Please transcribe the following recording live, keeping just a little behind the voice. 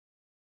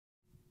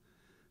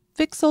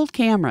fix old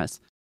cameras.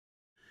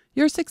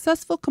 Your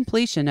successful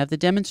completion of the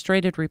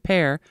demonstrated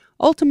repair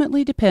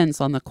ultimately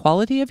depends on the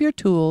quality of your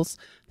tools,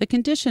 the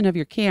condition of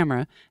your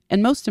camera,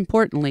 and most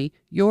importantly,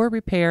 your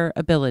repair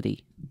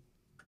ability.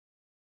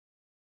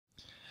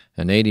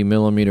 An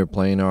 80mm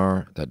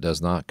planar that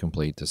does not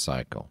complete the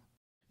cycle.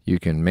 You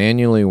can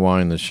manually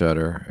wind the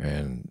shutter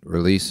and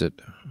release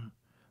it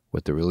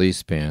with the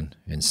release pin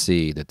and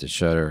see that the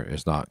shutter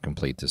is not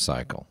complete the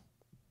cycle,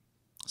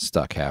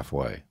 stuck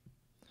halfway.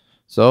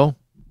 So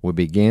we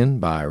begin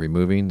by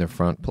removing the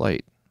front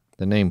plate,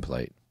 the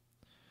nameplate.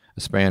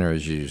 A spanner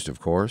is used, of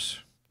course.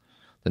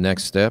 The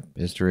next step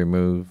is to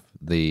remove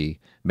the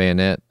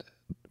bayonet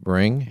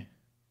ring.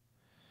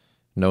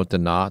 Note the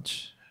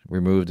notch.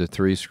 Remove the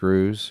 3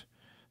 screws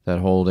that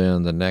hold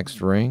in the next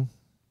ring.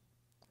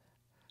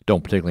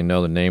 Don't particularly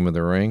know the name of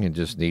the ring, it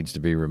just needs to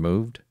be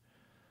removed.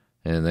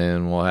 And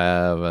then we'll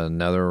have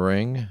another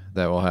ring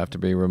that will have to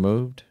be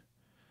removed.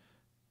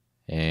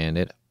 And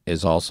it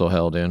is also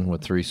held in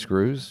with 3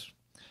 screws.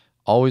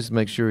 Always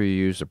make sure you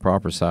use the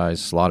proper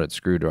size slotted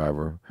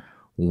screwdriver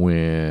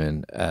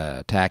when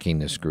tacking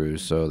the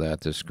screws so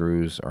that the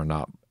screws are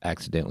not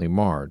accidentally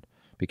marred.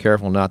 Be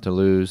careful not to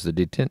lose the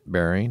detent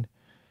bearing.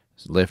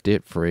 Lift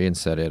it free and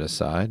set it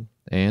aside,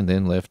 and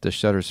then lift the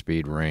shutter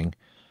speed ring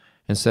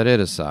and set it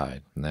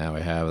aside. Now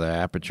we have the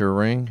aperture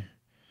ring.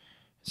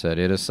 Set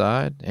it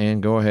aside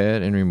and go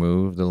ahead and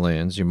remove the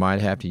lens. You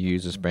might have to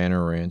use a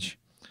spanner wrench.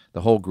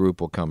 The whole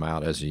group will come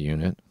out as a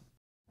unit.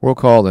 We'll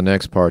call the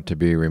next part to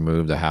be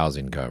remove the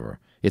housing cover.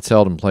 It's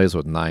held in place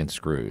with 9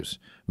 screws.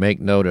 Make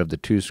note of the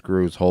 2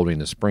 screws holding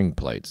the spring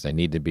plates. They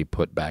need to be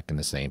put back in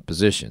the same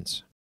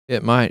positions.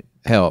 It might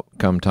help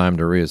come time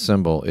to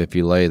reassemble if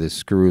you lay the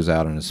screws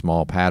out in a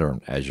small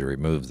pattern as you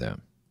remove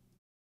them.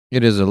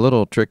 It is a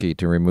little tricky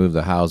to remove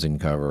the housing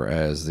cover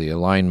as the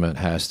alignment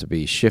has to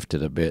be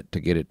shifted a bit to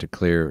get it to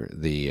clear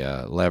the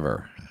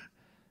lever.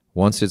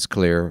 Once it's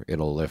clear,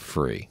 it'll lift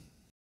free.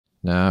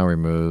 Now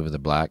remove the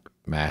black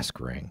mask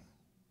ring.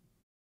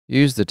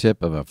 Use the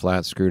tip of a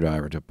flat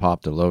screwdriver to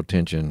pop the low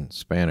tension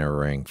spanner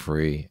ring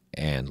free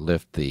and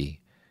lift the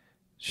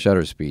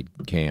shutter speed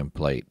cam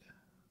plate.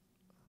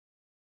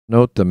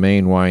 Note the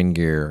main wind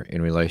gear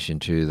in relation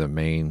to the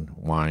main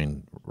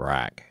wind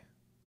rack.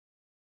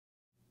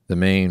 The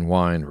main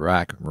wind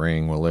rack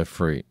ring will lift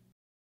free.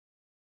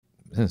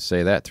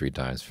 Say that 3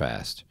 times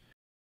fast.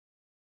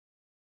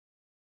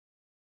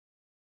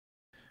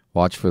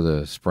 Watch for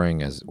the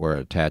spring as we're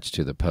attached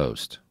to the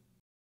post.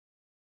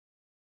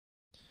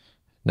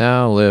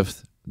 Now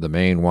lift the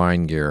main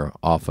wind gear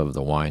off of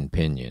the wind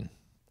pinion.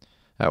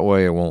 That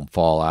way it won't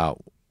fall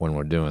out when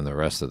we're doing the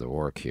rest of the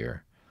work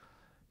here.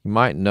 You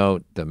might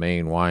note the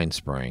main wind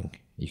spring.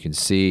 You can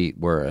see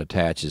where it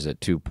attaches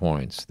at 2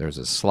 points. There's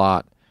a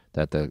slot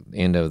that the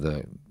end of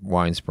the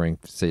wind spring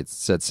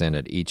sits in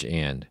at each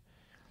end.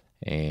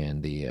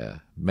 And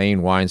the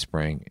main wind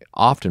spring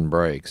often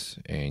breaks,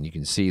 and you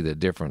can see the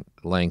different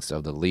lengths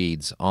of the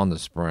leads on the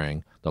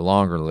spring. The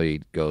longer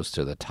lead goes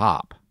to the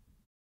top.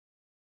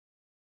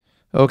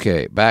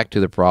 Okay, back to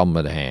the problem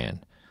at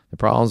hand. The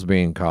problem is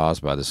being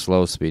caused by the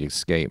slow speed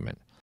escapement.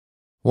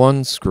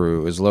 One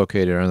screw is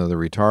located under the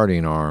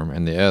retarding arm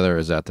and the other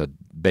is at the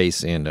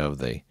base end of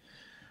the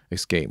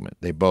escapement.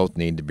 They both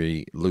need to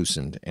be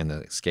loosened and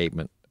the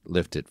escapement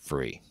lifted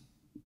free.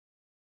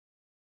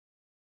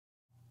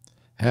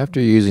 After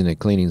using a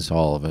cleaning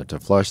solvent to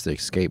flush the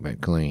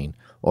escapement clean,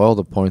 oil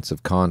the points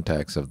of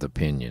contacts of the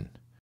pinion.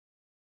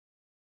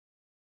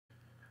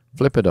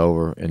 Flip it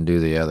over and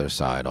do the other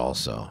side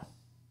also.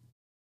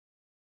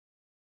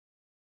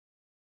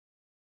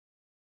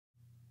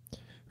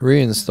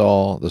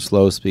 Reinstall the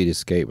slow speed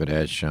escapement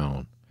as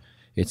shown.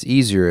 It's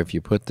easier if you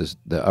put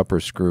the upper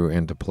screw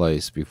into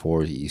place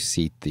before you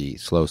seat the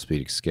slow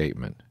speed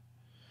escapement.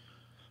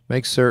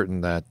 Make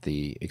certain that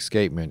the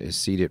escapement is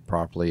seated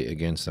properly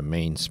against the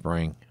main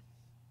spring.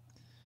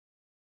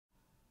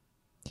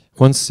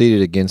 Once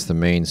seated against the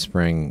main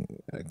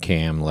spring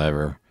cam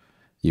lever,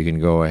 you can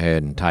go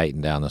ahead and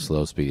tighten down the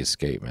slow speed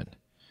escapement.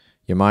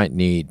 You might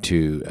need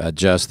to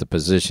adjust the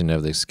position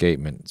of the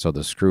escapement so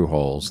the screw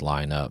holes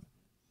line up.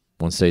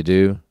 Once they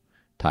do,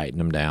 tighten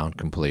them down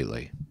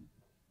completely.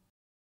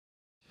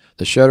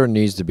 The shutter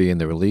needs to be in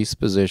the release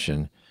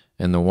position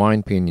and the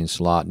wind pinion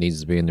slot needs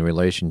to be in the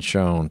relation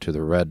shown to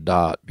the red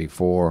dot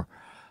before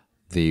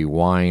the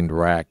wind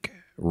rack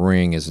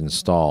ring is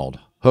installed.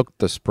 Hook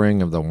the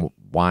spring of the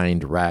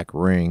wind rack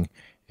ring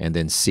and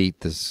then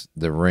seat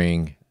the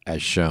ring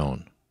as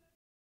shown.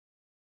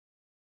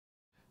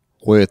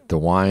 With the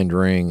wind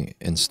ring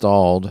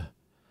installed,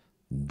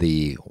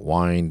 the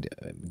wind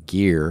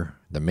gear,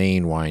 the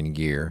main wind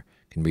gear,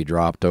 can be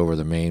dropped over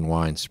the main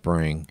wind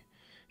spring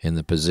in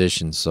the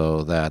position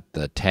so that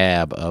the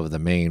tab of the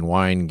main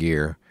wind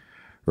gear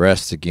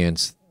rests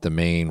against the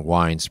main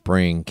wind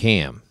spring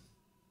cam.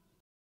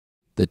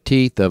 The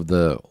teeth of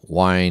the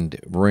wind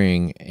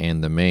ring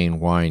and the main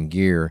wind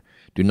gear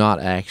do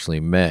not actually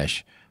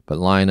mesh, but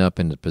line up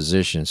into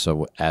position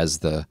so as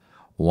the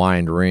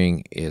wind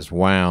ring is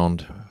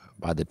wound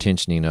by the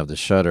tensioning of the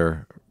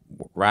shutter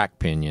rack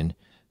pinion,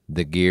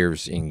 the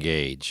gears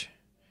engage.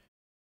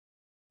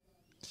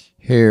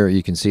 Here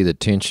you can see the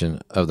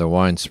tension of the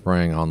wind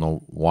spring on the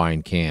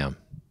wind cam.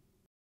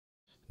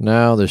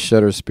 Now the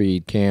shutter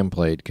speed cam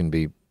plate can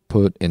be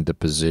put into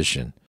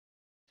position.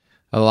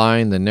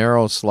 Align the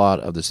narrow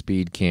slot of the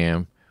speed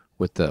cam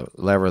with the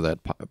lever that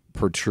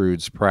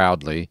protrudes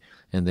proudly,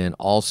 and then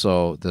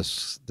also the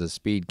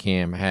speed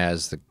cam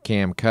has the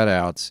cam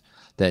cutouts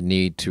that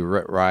need to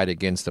ride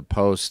against the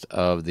post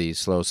of the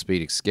slow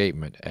speed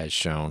escapement as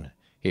shown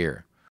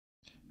here.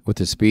 With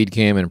the speed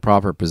cam in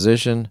proper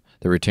position,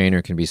 the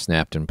retainer can be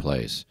snapped in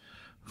place.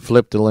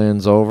 Flip the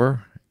lens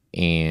over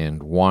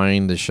and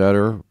wind the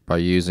shutter by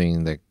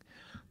using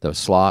the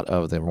slot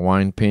of the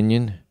wind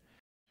pinion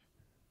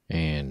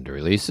and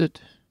release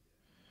it,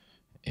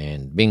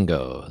 and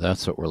bingo,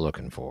 that's what we're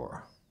looking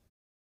for.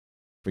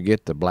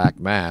 Forget the black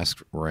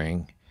mask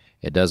ring.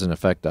 It doesn't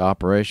affect the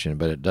operation,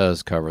 but it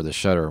does cover the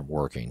shutter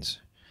workings.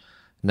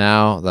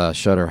 Now the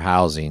shutter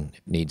housing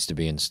needs to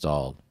be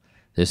installed.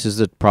 This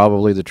is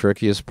probably the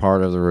trickiest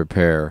part of the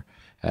repair,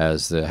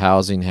 as the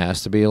housing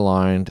has to be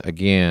aligned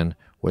again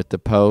with the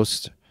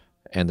post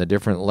and the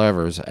different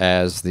levers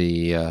as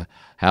the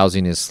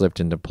housing is slipped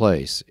into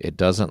place. It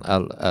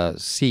doesn't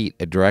seat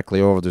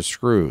directly over the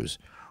screws.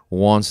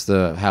 Once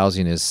the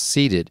housing is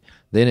seated,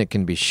 then it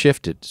can be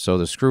shifted so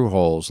the screw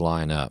holes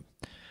line up.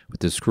 With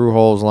the screw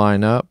holes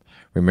line up,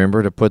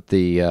 remember to put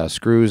the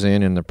screws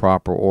in the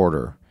proper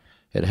order.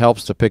 It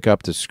helps to pick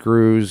up the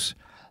screws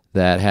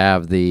that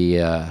have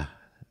the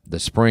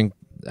spring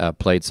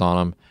plates on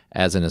them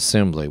as an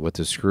assembly, with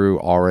the screw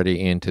already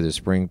into the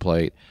spring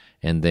plate,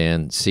 and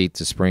then seat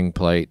the spring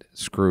plate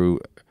screw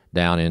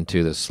down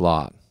into the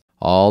slot.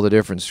 All the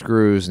different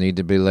screws need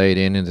to be laid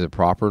into the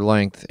proper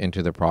length,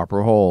 into the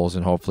proper holes,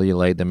 and hopefully you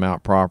laid them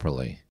out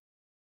properly.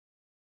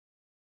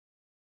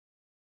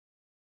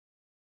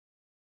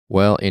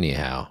 Well,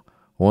 anyhow,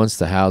 once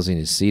the housing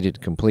is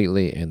seated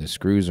completely and the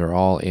screws are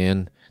all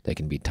in, they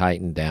can be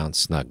tightened down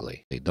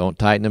snugly. Don't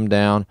tighten them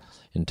down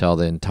until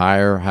the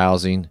entire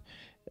housing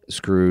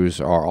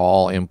screws are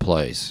all in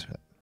place.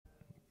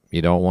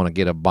 You don't want to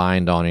get a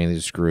bind on any of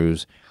these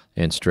screws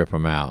and strip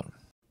them out.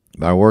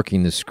 By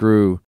working the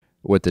screw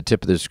with the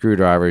tip of the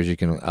screwdrivers, you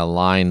can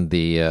align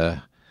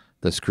the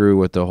screw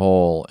with the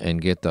hole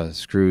and get the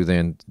screw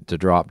then to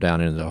drop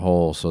down into the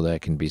hole so that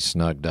it can be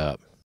snugged up.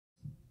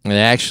 It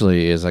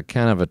actually is a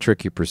kind of a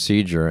tricky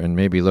procedure and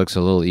maybe looks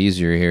a little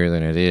easier here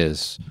than it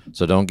is.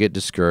 So don't get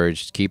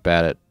discouraged. Keep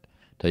at it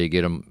till you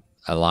get them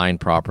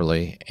aligned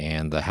properly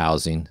and the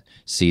housing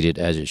seated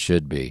as it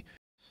should be.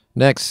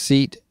 Next,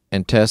 seat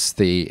and test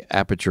the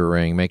aperture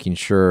ring, making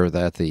sure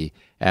that the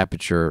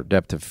aperture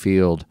depth of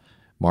field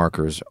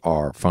markers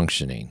are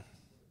functioning.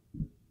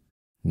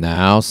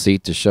 Now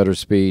seat the shutter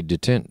speed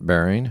detent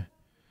bearing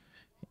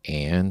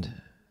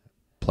and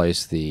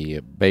place the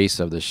base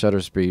of the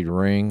shutter speed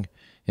ring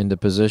into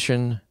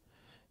position.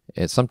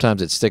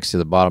 Sometimes it sticks to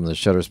the bottom of the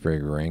shutter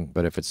speed ring,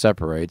 but if it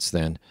separates,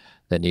 then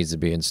that needs to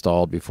be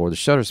installed before the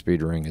shutter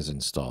speed ring is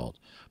installed,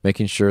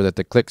 making sure that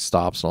the click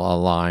stops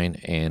align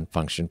and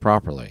function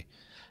properly.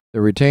 The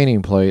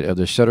retaining plate of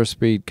the shutter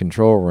speed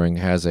control ring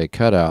has a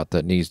cutout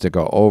that needs to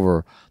go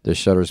over the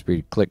shutter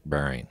speed click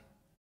bearing.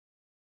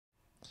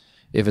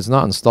 If it's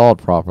not installed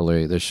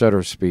properly, the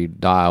shutter speed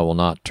dial will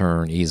not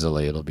turn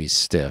easily. It'll be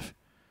stiff.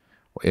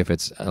 If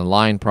it's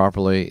aligned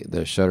properly,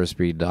 the shutter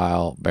speed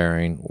dial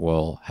bearing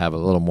will have a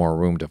little more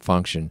room to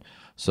function,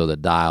 so the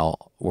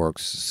dial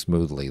works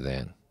smoothly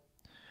then.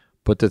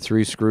 Put the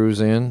 3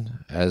 screws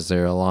in as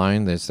they're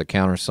aligned. That's the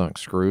countersunk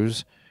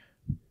screws.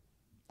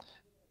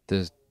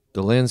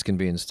 The lens can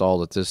be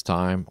installed at this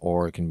time,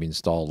 or it can be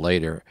installed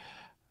later.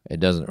 It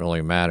doesn't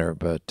really matter,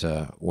 but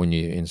when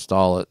you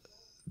install it,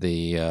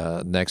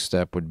 the next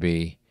step would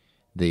be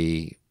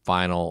the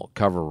final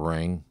cover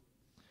ring,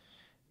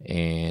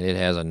 and it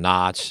has a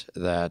notch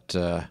that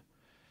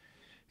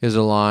is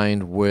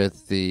aligned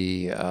with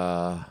the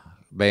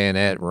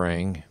bayonet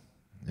ring,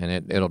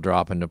 and it'll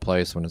drop into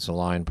place when it's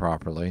aligned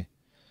properly.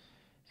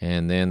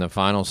 And then the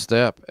final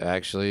step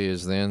actually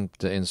is then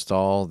to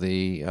install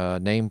the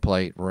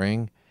nameplate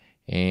ring.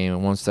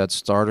 And once that's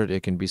started,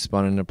 it can be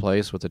spun into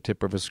place with the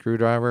tip of a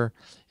screwdriver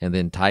and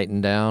then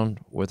tightened down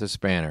with a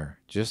spanner,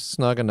 just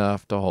snug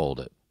enough to hold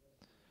it.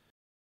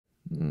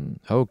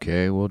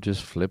 Okay, we'll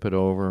just flip it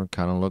over,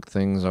 kind of look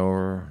things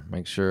over,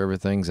 make sure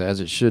everything's as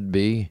it should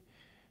be.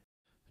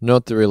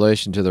 Note the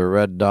relation to the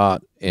red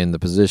dot in the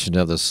position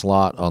of the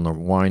slot on the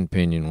wind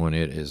pinion when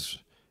it is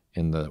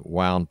in the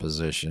wound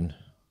position.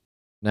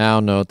 Now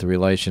note the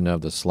relation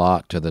of the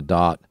slot to the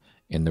dot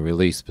in the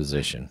release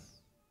position.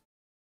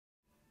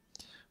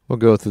 We'll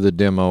go through the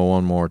demo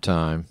one more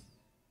time.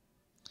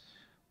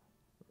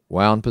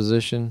 Wound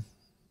position,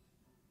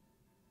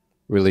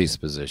 release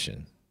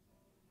position.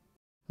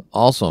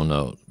 Also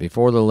note,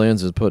 before the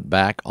lens is put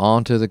back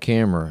onto the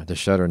camera, the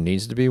shutter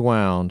needs to be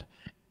wound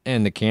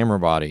and the camera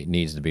body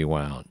needs to be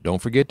wound.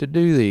 Don't forget to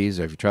do these.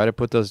 If you try to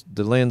put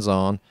the lens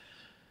on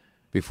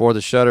before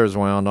the shutter is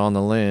wound on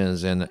the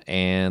lens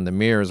and the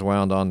mirror is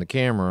wound on the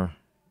camera,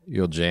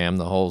 you'll jam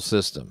the whole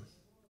system.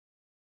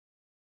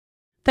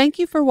 Thank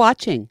you for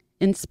watching.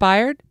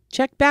 Inspired?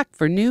 Check back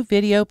for new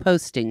video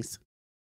postings.